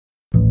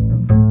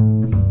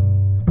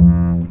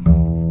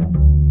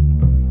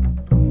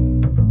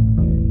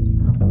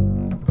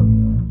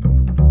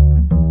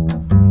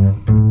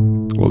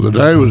The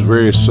day was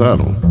very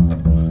subtle.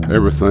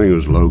 Everything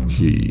was low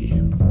key.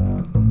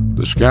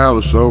 The sky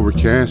was so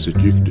overcast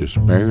that you could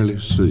just barely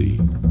see.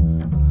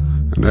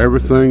 And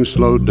everything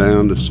slowed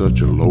down to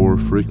such a lower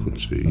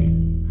frequency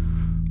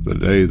the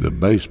day the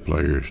bass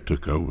players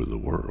took over the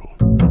world.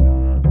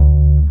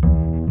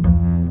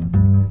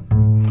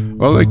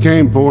 Well, they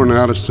came pouring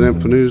out of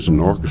symphonies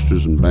and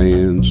orchestras and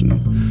bands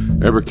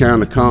and every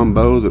kind of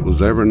combo that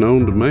was ever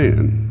known to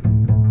man.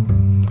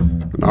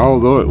 And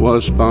although it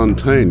was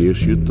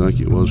spontaneous, you'd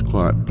think it was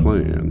quite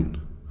planned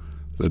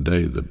the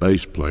day the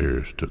bass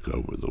players took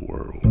over the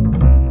world.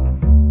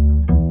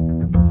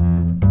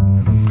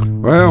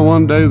 Well,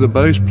 one day the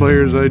bass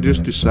players, they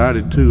just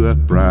decided to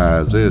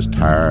uprise. They was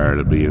tired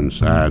of being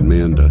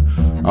sidemen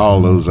to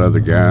all those other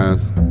guys.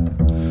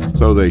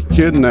 So they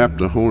kidnapped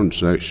the horn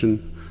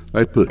section.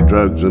 They put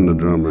drugs in the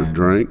drummer's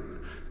drink,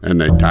 and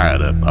they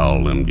tied up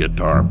all them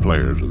guitar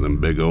players with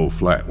them big old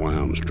flat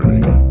wound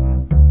strings.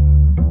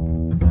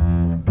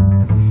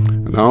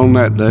 And on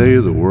that day,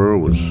 the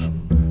world was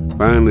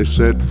finally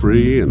set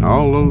free, and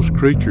all those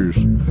creatures,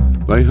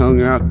 they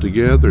hung out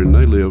together and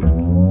they lived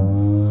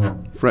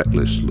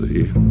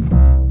fretlessly.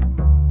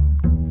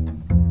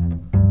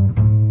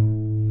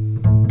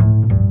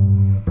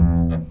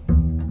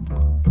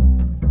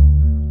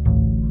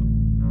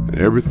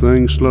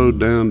 Everything slowed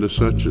down to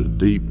such a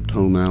deep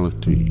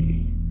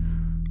tonality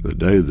the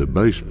day the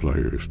bass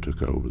players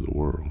took over the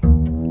world.